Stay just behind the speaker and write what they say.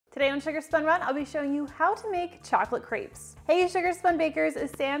Today on Sugar Spun Run, I'll be showing you how to make chocolate crepes. Hey Sugar Spun Bakers,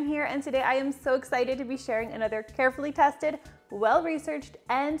 Sam here, and today I am so excited to be sharing another carefully tested, well-researched,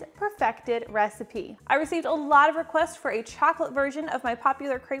 and perfected recipe. I received a lot of requests for a chocolate version of my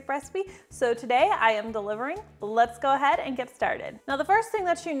popular crepe recipe, so today I am delivering. Let's go ahead and get started. Now the first thing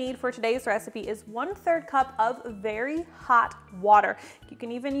that you need for today's recipe is 1/3 cup of very hot water. You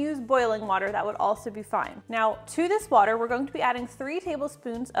can even use boiling water, that would also be fine. Now to this water, we're going to be adding 3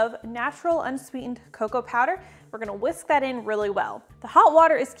 tablespoons of natural unsweetened cocoa powder. We're gonna whisk that in really well. The hot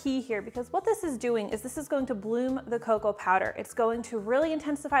water is key here because what this is doing is this is going to bloom the cocoa powder. It's going to really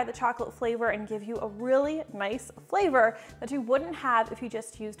intensify the chocolate flavor and give you a really nice flavor that you wouldn't have if you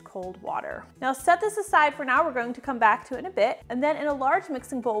just used cold water. Now set this aside for now. We're going to come back to it in a bit. And then in a large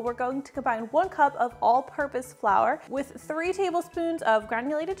mixing bowl, we're going to combine 1 cup of all-purpose flour with 3 tablespoons of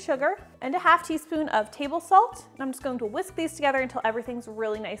granulated sugar and a 1/2 teaspoon of table salt. And I'm just going to whisk these together until everything's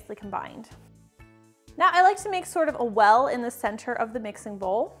really nicely combined. Now I like to make sort of a well in the center of the mixing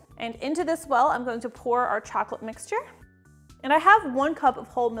bowl, and into this well I'm going to pour our chocolate mixture. And I have 1 cup of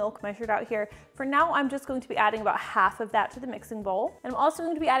whole milk measured out here. For now I'm just going to be adding about half of that to the mixing bowl. And I'm also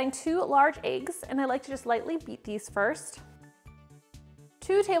going to be adding 2 large eggs, and I like to just lightly beat these first.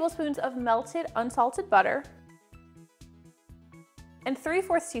 2 tablespoons of melted unsalted butter, and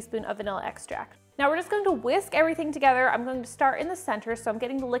 3/4 teaspoon of vanilla extract. Now we're just going to whisk everything together. I'm going to start in the center, so I'm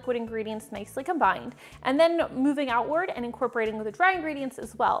getting the liquid ingredients nicely combined, and then moving outward and incorporating the dry ingredients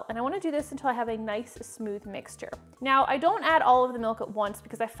as well. And I want to do this until I have a nice smooth mixture. Now I don't add all of the milk at once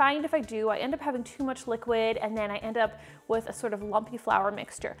because I find if I do, I end up having too much liquid and then I end up with a sort of lumpy flour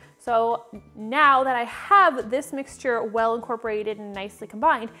mixture. So now that I have this mixture well incorporated and nicely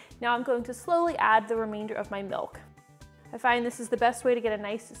combined, now I'm going to slowly add the remainder of my milk. I find this is the best way to get a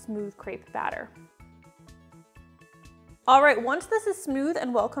nice smooth crepe batter. All right, once this is smooth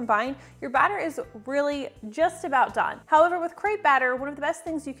and well combined, your batter is really just about done. However, with crepe batter, one of the best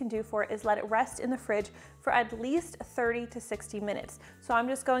things you can do for it is let it rest in the fridge for at least 30 to 60 minutes. So I'm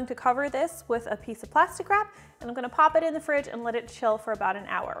just going to cover this with a piece of plastic wrap, and I'm gonna pop it in the fridge and let it chill for about an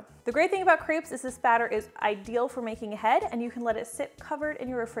hour. The great thing about crepes is this batter is ideal for making ahead, and you can let it sit covered in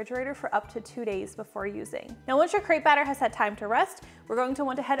your refrigerator for up to 2 days before using. Now, once your crepe batter has had time to rest, we're going to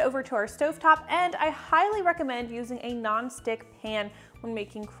want to head over to our stovetop, and I highly recommend using a non-stick pan when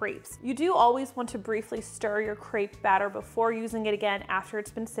making crepes. You do always want to briefly stir your crepe batter before using it again after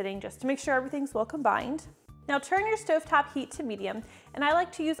it's been sitting, just to make sure everything's well combined. Now turn your stovetop heat to medium, and I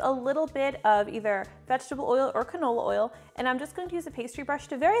like to use a little bit of either vegetable oil or canola oil, and I'm just going to use a pastry brush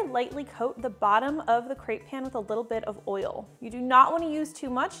to very lightly coat the bottom of the crepe pan with a little bit of oil. You do not want to use too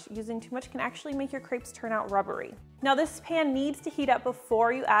much. Using too much can actually make your crepes turn out rubbery. Now this pan needs to heat up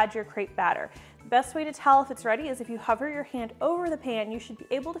before you add your crepe batter. The best way to tell if it's ready is if you hover your hand over the pan, you should be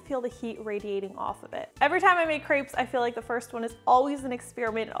able to feel the heat radiating off of it. Every time I make crepes, I feel like the first one is always an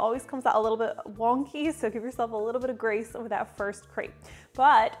experiment. It always comes out a little bit wonky, so give yourself a little bit of grace with that first crepe.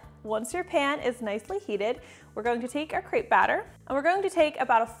 But once your pan is nicely heated, we're going to take our crepe batter, and we're going to take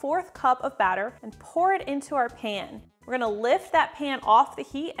about 1/4 cup of batter and pour it into our pan. We're gonna lift that pan off the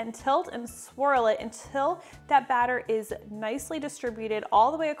heat and tilt and swirl it until that batter is nicely distributed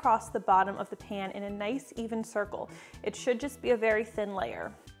all the way across the bottom of the pan in a nice even circle. It should just be a very thin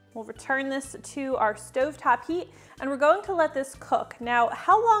layer. We'll return this to our stovetop heat, and we're going to let this cook. Now,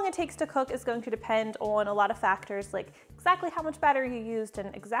 how long it takes to cook is going to depend on a lot of factors, like exactly how much batter you used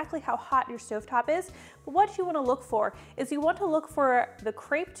and exactly how hot your stovetop is. But what you want to look for is you want to look for the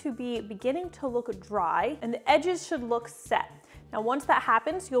crepe to be beginning to look dry, and the edges should look set. Now, once that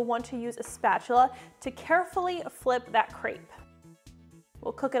happens, you'll want to use a spatula to carefully flip that crepe.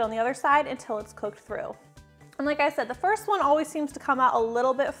 We'll cook it on the other side until it's cooked through. And like I said, the first one always seems to come out a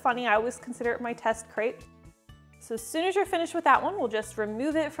little bit funny. I always consider it my test crepe. So as soon as you're finished with that one, we'll just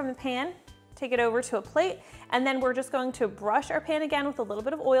remove it from the pan, take it over to a plate, and then we're just going to brush our pan again with a little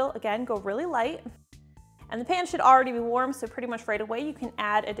bit of oil. Again, go really light. And the pan should already be warm, so pretty much right away you can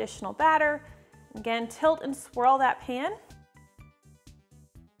add additional batter. Again, tilt and swirl that pan.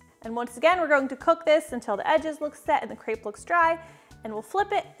 And once again, we're going to cook this until the edges look set and the crepe looks dry. And we'll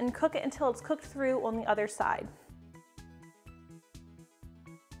flip it and cook it until it's cooked through on the other side.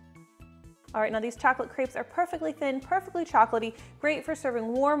 All right, now these chocolate crepes are perfectly thin, perfectly chocolatey, great for serving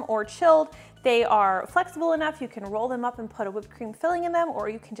warm or chilled. They are flexible enough, you can roll them up and put a whipped cream filling in them, or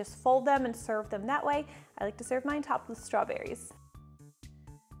you can just fold them and serve them that way. I like to serve mine topped with strawberries.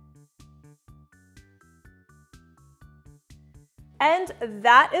 And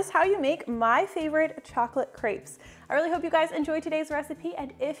that is how you make my favorite chocolate crepes. I really hope you guys enjoyed today's recipe,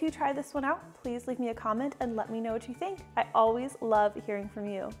 and if you try this one out, please leave me a comment and let me know what you think. I always love hearing from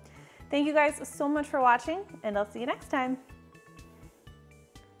you. Thank you guys so much for watching, and I'll see you next time.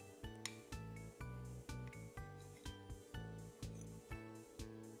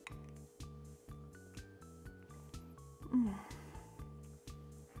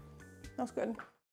 That's good.